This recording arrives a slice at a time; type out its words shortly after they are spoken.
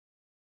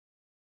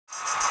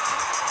Mr.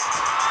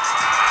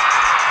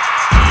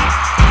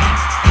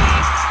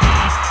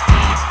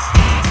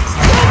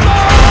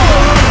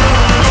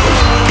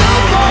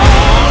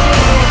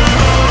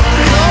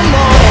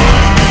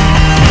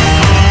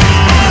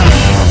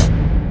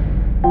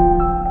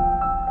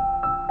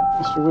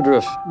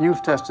 Woodroof,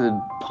 you've tested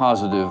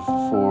positive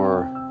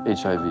for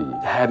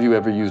HIV. Have you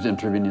ever used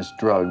intravenous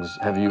drugs?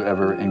 Have you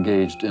ever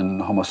engaged in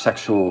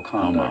homosexual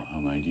conduct?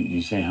 Homo.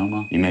 You say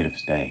homo? You made a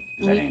mistake,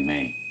 because that ain't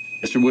me.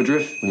 Mr.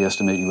 Woodroof, we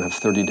estimate you have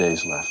 30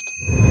 days left.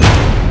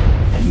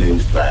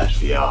 Newsflash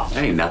for y'all.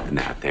 There ain't nothing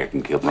out there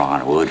can kill Ron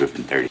Woodroof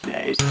in 30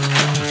 days.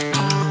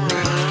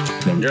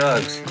 Them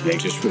drugs, they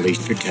just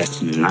released for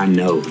testing, and I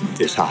know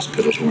this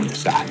hospital's one of the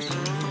size.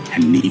 I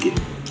need it.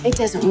 It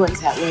doesn't work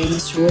that way,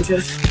 Mr.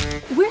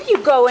 Woodroof. Where are you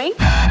going?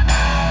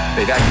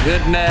 They got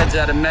good meds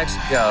out of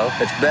Mexico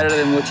that's better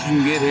than what you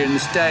can get here in the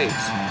States.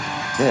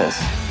 This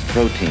is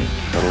protein,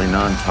 totally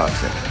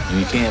non-toxic. And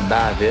you can't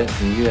buy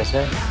this in the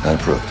USA?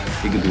 Unapproved.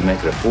 You could be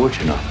making a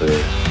fortune off of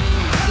it.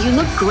 You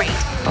look great.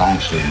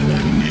 Actually, I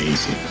look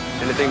amazing.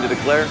 Anything to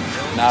declare?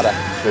 Nada.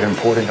 They're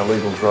importing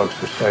illegal drugs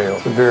for sale.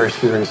 It's a very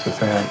serious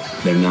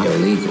offense. They're not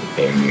illegal.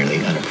 They're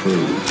merely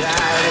unapproved.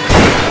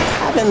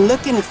 I've been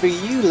looking for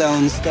you,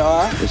 Lone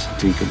Star. Listen,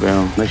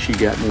 Tinkerbell, unless you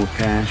got more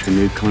cash or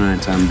new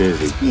clients, I'm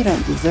busy. You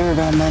don't deserve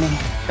our money.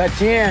 Cut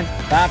you in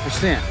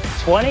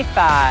 5%.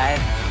 25.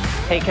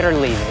 Take it or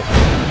leave it.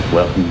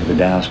 Welcome to the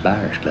Dallas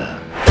Buyers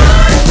Club.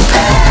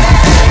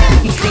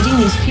 You treating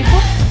these people?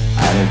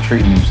 They're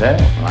treating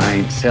themselves. Well, I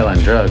ain't selling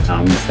drugs.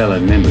 I'm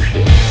selling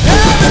membership.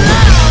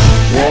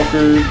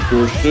 Walker,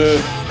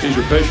 Dorset, these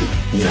are patients.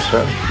 Yes,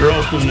 sir. They're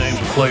also the names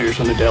of players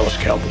on the Dallas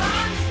Cowboys.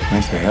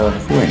 That's a hell of a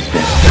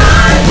coincidence.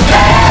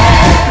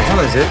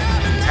 What is it?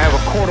 I have a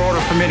court order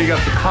permitting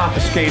us to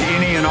confiscate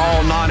any and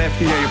all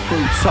non-FDA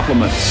approved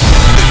supplements.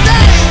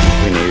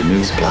 We need a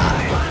new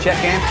supply.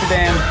 Check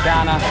Amsterdam,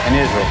 Ghana, and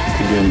Israel.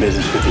 We're doing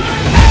business with you.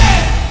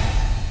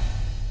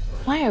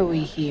 Why are we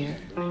here?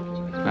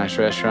 Nice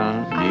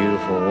restaurant,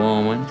 beautiful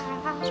woman.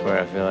 That's where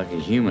I feel like a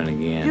human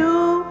again.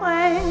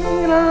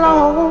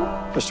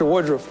 Mr.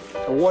 Woodroof,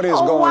 what is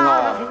going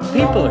on?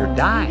 People are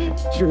dying.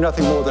 You're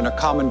nothing more than a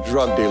common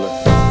drug dealer.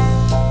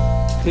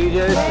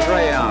 TJ's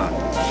Rayon.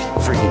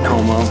 Freaking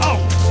homo.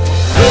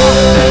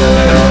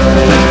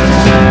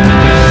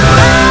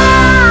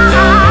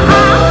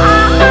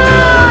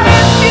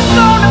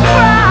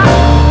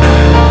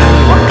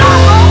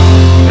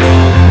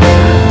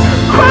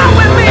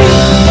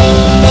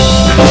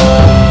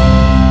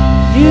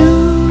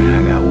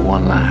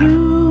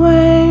 You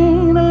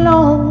ain't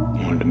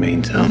alone. Wanted to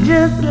mean something.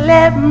 Just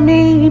let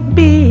me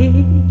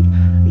be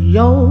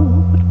your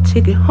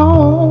ticket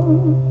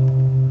home.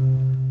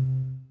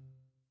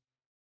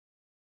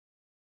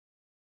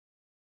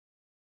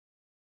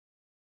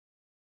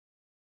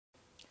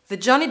 The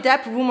Johnny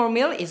Depp rumor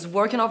mill is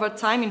working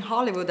overtime in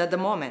Hollywood at the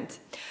moment.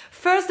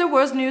 First, there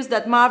was news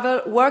that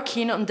Marvel were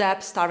keen on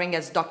Depp starring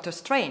as Doctor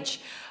Strange,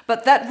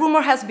 but that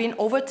rumor has been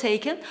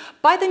overtaken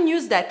by the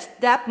news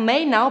that Depp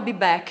may now be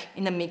back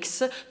in the mix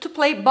to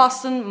play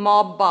Boston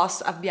mob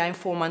boss FBI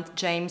informant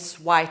James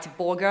White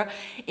Bulger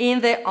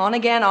in the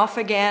on-again,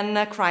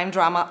 off-again crime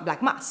drama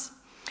Black Mass.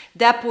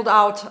 Depp pulled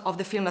out of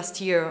the film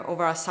last year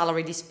over a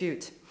salary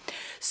dispute.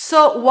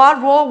 So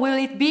what role will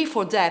it be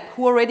for Depp,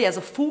 who already has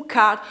a full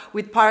card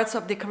with Pirates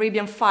of the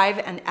Caribbean 5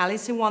 and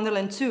Alice in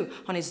Wonderland 2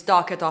 on his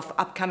docket of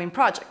upcoming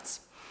projects?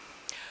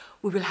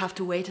 We will have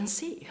to wait and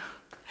see.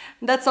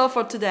 That's all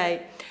for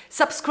today.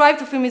 Subscribe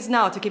to Film Is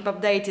Now to keep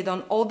updated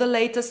on all the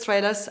latest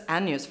trailers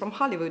and news from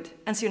Hollywood.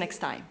 And see you next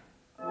time.